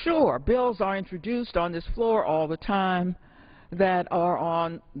 Sure, bills are introduced on this floor all the time that are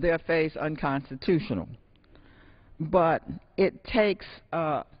on their face unconstitutional. But it takes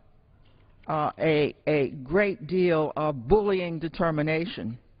a great deal of bullying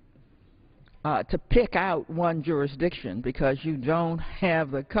determination to pick out one jurisdiction because you don't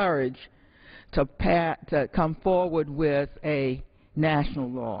have the courage to come forward with a national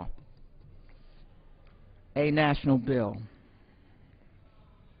law, a national bill.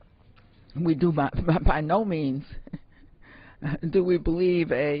 We do by no means do we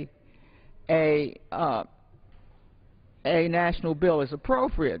believe a national bill is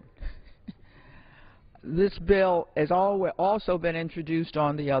appropriate. This bill has also been introduced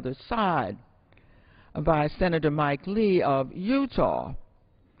on the other side by Senator Mike Lee of Utah.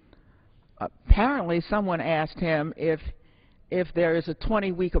 Apparently someone asked him if there is a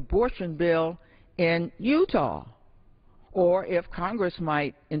 20-week abortion bill in Utah, or if Congress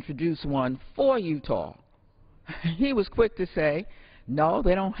might introduce one for Utah. He was quick to say, no,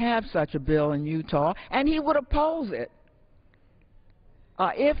 they don't have such a bill in Utah, and he would oppose it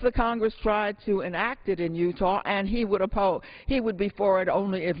if the Congress tried to enact it in Utah, and he would be for it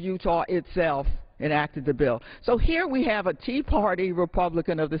only if Utah itself enacted the bill. So here we have a Tea Party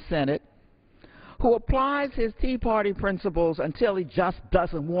Republican of the Senate who applies his Tea Party principles until he just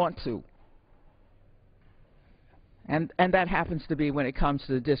doesn't want to. And that happens to be when it comes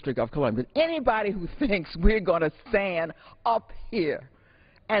to the District of Columbia. Anybody who thinks we're going to stand up here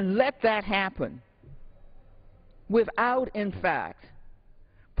and let that happen without, in fact,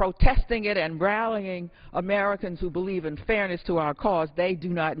 protesting it and rallying Americans who believe in fairness to our cause, they do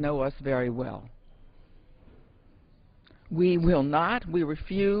not know us very well. We will not, we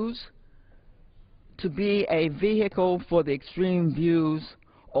refuse to be a vehicle for the extreme views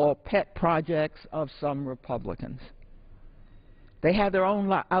or pet projects of some Republicans. They have their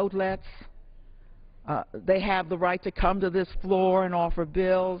own outlets. They have the right to come to this floor and offer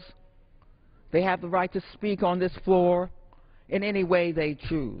bills. They have the right to speak on this floor in any way they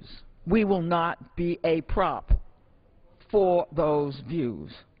choose. We will not be a prop for those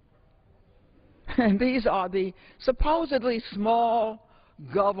views. And these are the supposedly small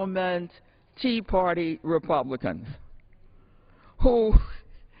government Tea Party Republicans who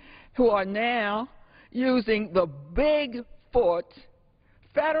are now using the big-foot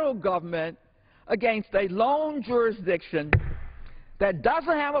federal government against a lone jurisdiction that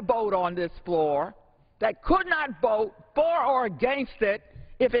doesn't have a vote on this floor, that could not vote for or against it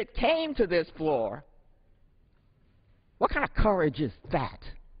if it came to this floor. What kind of courage is that?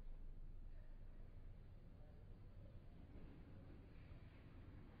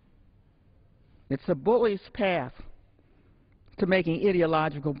 It's a bully's path to making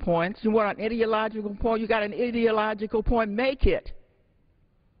ideological points. You want an ideological point? You got an ideological point, make it.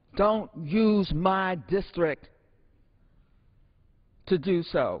 Don't use my district to do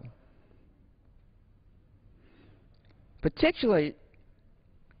so. Particularly,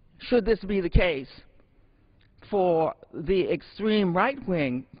 should this be the case for the extreme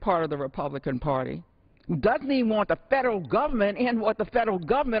right-wing part of the Republican Party, who doesn't even want the federal government in what the federal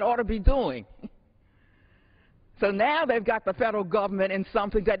government ought to be doing. So now they've got the federal government in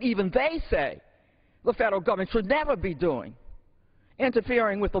something that even they say the federal government should never be doing,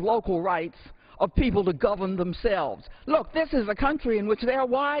 interfering with the local rights of people to govern themselves. Look, this is a country in which there are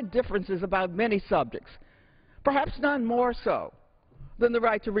wide differences about many subjects, perhaps none more so than the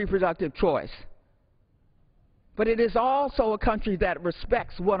right to reproductive choice. But it is also a country that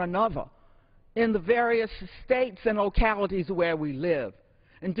respects one another in the various states and localities where we live,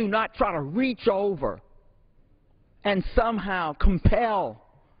 and do not try to reach over and somehow compel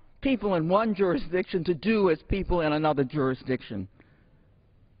people in one jurisdiction to do as people in another jurisdiction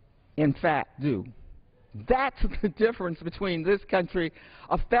in fact do. That's the difference between this country,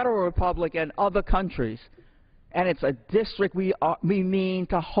 a federal republic, and other countries. And it's a district we mean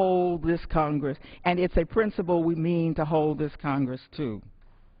to hold this Congress, and it's a principle we mean to hold this Congress to.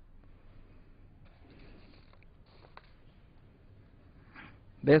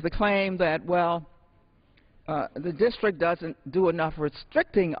 There's a claim that, well, the district doesn't do enough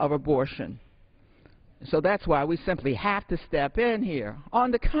restricting of abortion, so that's why we simply have to step in here. On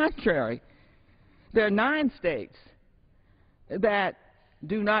the contrary, there are 9 states that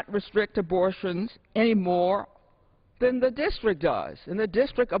do not restrict abortions any more than the district does, and the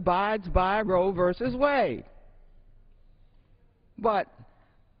district abides by Roe versus Wade. But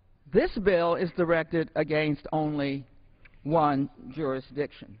this bill is directed against only one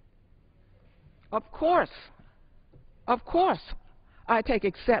jurisdiction. Of course, I take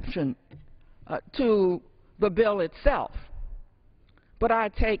exception to the bill itself, but I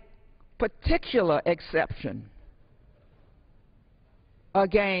take particular exception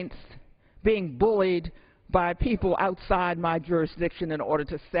against being bullied by people outside my jurisdiction in order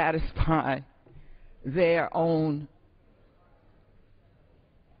to satisfy their own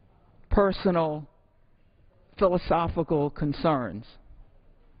personal philosophical concerns.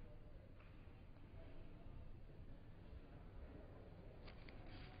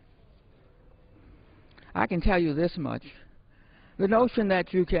 I can tell you this much. The notion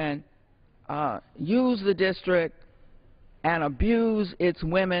that you can use the district and abuse its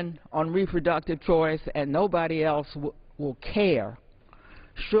women on reproductive choice and nobody else will care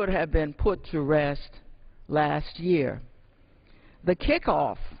should have been put to rest last year. The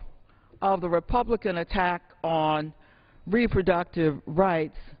kickoff of the Republican attack on reproductive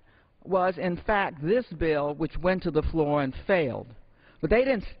rights was, in fact, this bill, which went to the floor and failed. But they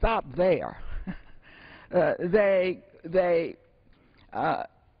didn't stop there.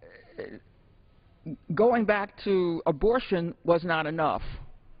 Going back to abortion was not enough.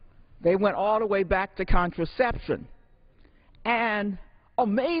 They went all the way back to contraception and,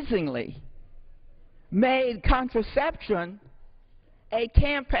 amazingly, made contraception a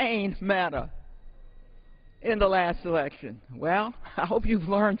campaign matter in the last election. Well, I hope you've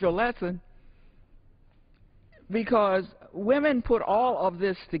learned your lesson, because women put all of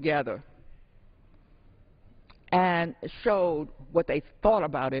this together and showed what they thought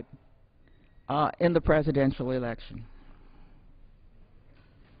about it in the presidential election.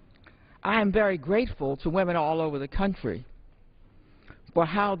 I am very grateful to women all over the country for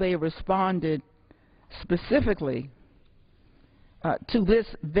how they responded specifically to this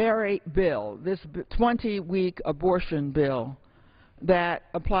very bill, this 20-week abortion bill that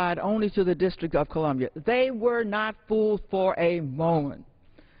applied only to the District of Columbia. They were not fooled for a moment.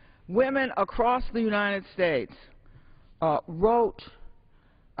 Women across the United States wrote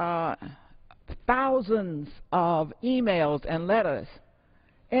thousands of emails and letters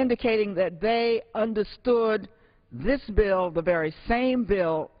indicating that they understood this bill, the very same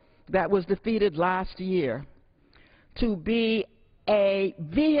bill that was defeated last year, to be a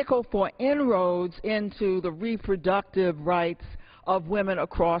vehicle for inroads into the reproductive rights of women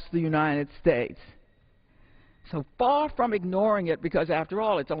across the United States. So far from ignoring it, because after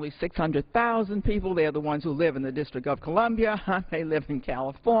all, it's only 600,000 people. They're the ones who live in the District of Columbia. I may live in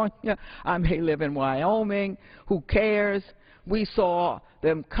California. I may live in Wyoming. Who cares? We saw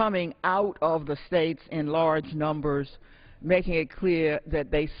them coming out of the states in large numbers, making it clear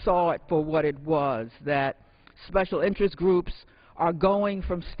that they saw it for what it was, that special interest groups are going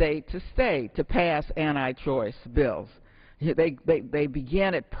from state to state to pass anti-choice bills. They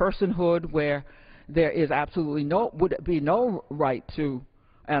begin at personhood, where there is absolutely would be no right to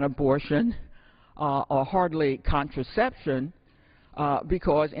an abortion or hardly contraception,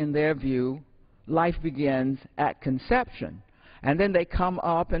 because in their view, life begins at conception. And then they come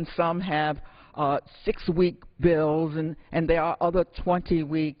up, and some have 6-week bills, and there are other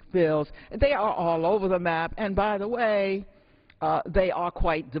 20-week bills. They are all over the map, and by the way, they are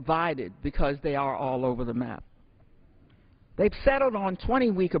quite divided because they are all over the map. They've settled on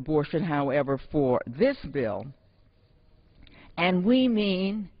 20-week abortion, however, for this bill, and we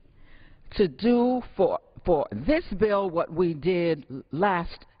mean to do for this bill what we did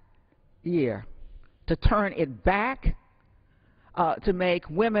last year, to turn it back, to make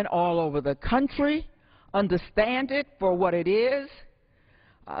women all over the country understand it for what it is,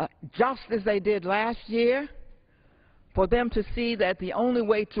 just as they did last year, for them to see that the only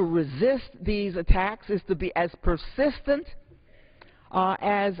way to resist these attacks is to be as persistent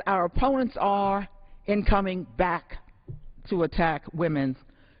as our opponents are in coming back to attack women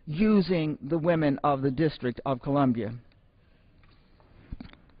using the women of the District of Columbia.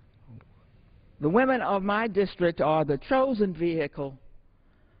 The women of my district are the chosen vehicle,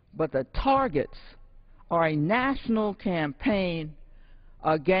 but the targets are a national campaign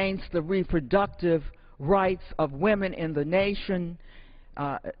against the reproductive rights of women in the nation.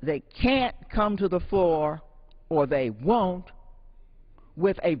 They can't come to the floor, or they won't,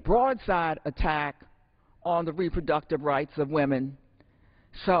 with a broadside attack on the reproductive rights of women.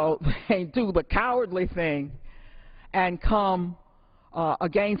 So they do the cowardly thing and come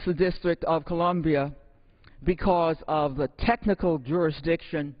against the District of Columbia because of the technical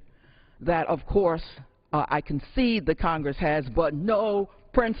jurisdiction that, of course, I concede the Congress has, but no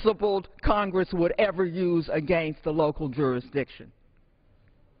principled Congress would ever use against the local jurisdiction.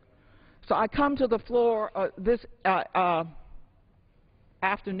 So I come to the floor this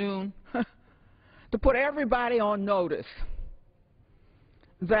afternoon to put everybody on notice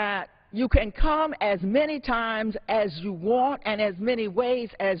that you can come as many times as you want and as many ways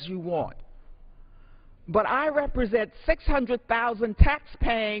as you want. But I represent 600,000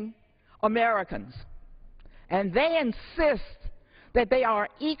 tax-paying Americans, and they insist that they are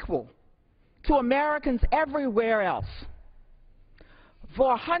equal to Americans everywhere else. For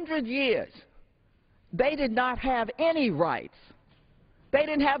 100 years, they did not have any rights. They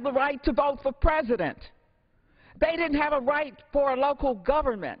didn't have the right to vote for president. They didn't have a right for a local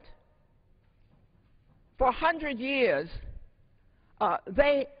government. For 100 years,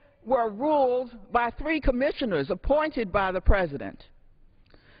 they were ruled by 3 commissioners appointed by the president.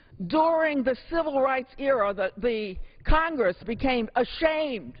 During the civil rights era, the Congress became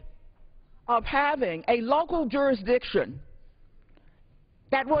ashamed of having a local jurisdiction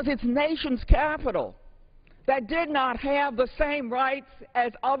that was its nation's capital, that did not have the same rights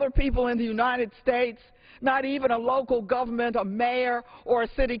as other people in the United States, not even a local government, a mayor or a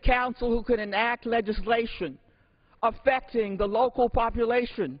city council who could enact legislation affecting the local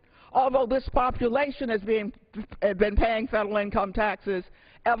population, although this population has been paying federal income taxes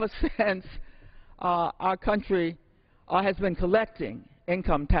ever since our country has been collecting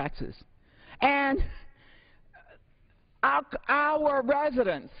income taxes. And our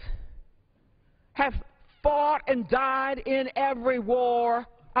residents have fought and died in every war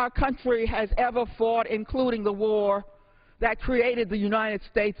our country has ever fought, including the war that created the United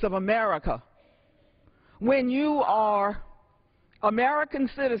States of America. When you are American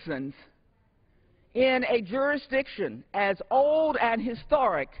citizens in a jurisdiction as old and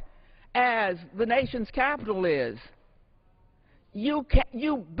historic as the nation's capital is, you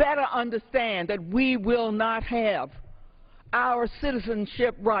better understand that we will not have our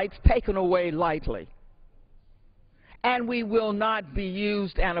citizenship rights taken away lightly. And we will not be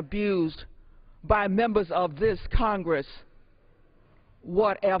used and abused by members of this Congress,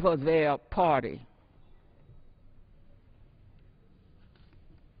 whatever their party.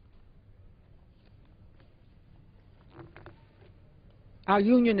 Our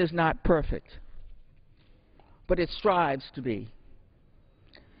union is not perfect, but it strives to be.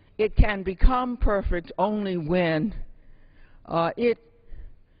 It can become perfect only when it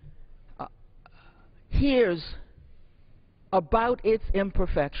hears about its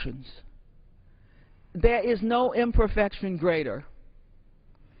imperfections. There is no imperfection greater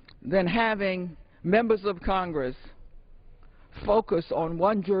than having members of Congress focus on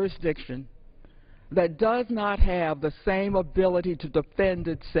one jurisdiction that does not have the same ability to defend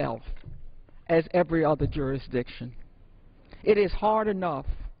itself as every other jurisdiction. It is hard enough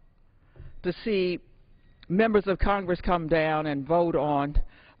to see members of Congress come down and vote on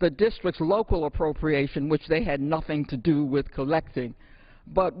the district's local appropriation, which they had nothing to do with collecting,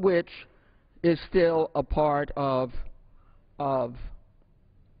 but which is still a part of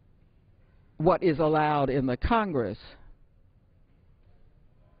what is allowed in the Congress.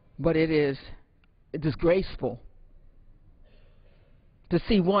 But it is disgraceful to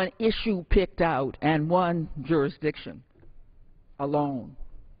see one issue picked out and one jurisdiction alone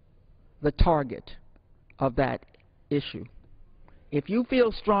the target of that issue. If you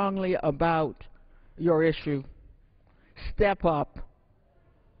feel strongly about your issue, step up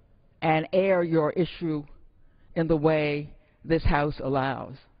and air your issue in the way this House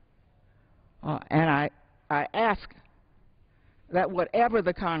allows. And I ask that whatever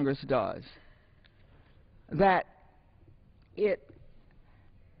the Congress does, that it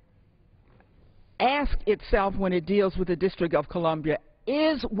ask itself when it deals with the District of Columbia,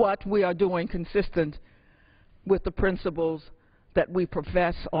 is what we are doing consistent with the principles that we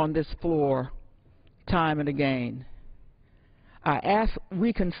profess on this floor time and again? I ask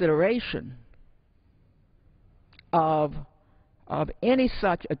reconsideration of any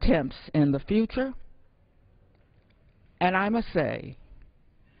such attempts in the future, and I must say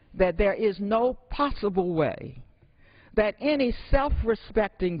that there is no possible way that any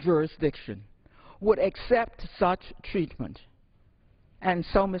self-respecting jurisdiction would accept such treatment. And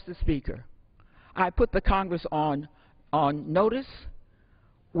so, Mr. Speaker, I put the Congress on notice.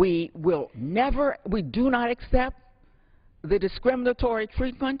 We do not accept the discriminatory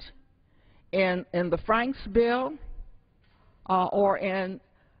treatment in the Franks bill or in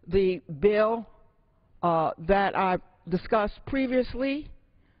the bill that I discussed previously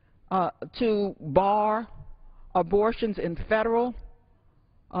to bar abortions in federal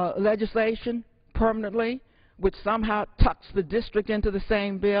legislation permanently, which somehow tucks the district into the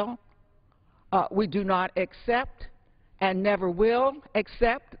same bill. We do not accept and never will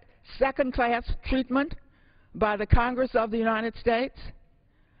accept second-class treatment by the Congress of the United States.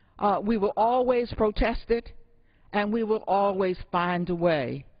 We will always protest it, and we will always find a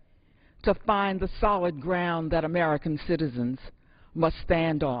way to find the solid ground that American citizens must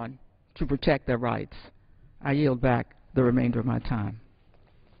stand on to protect their rights. I yield back the remainder of my time.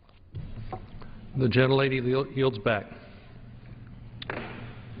 The gentlelady yields back.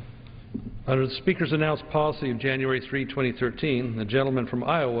 Under the Speaker's announced policy of January 3, 2013, the gentleman from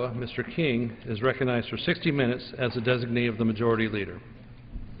Iowa, Mr. King, is recognized for 60 minutes as the designee of the Majority Leader.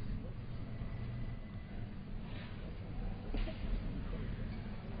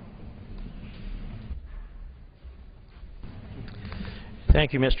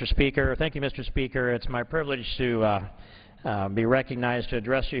 Thank you, Mr. Speaker. Thank you, Mr. Speaker. It's my privilege to be recognized to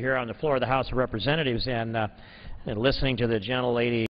address you here on the floor of the House of Representatives, and listening to the gentlelady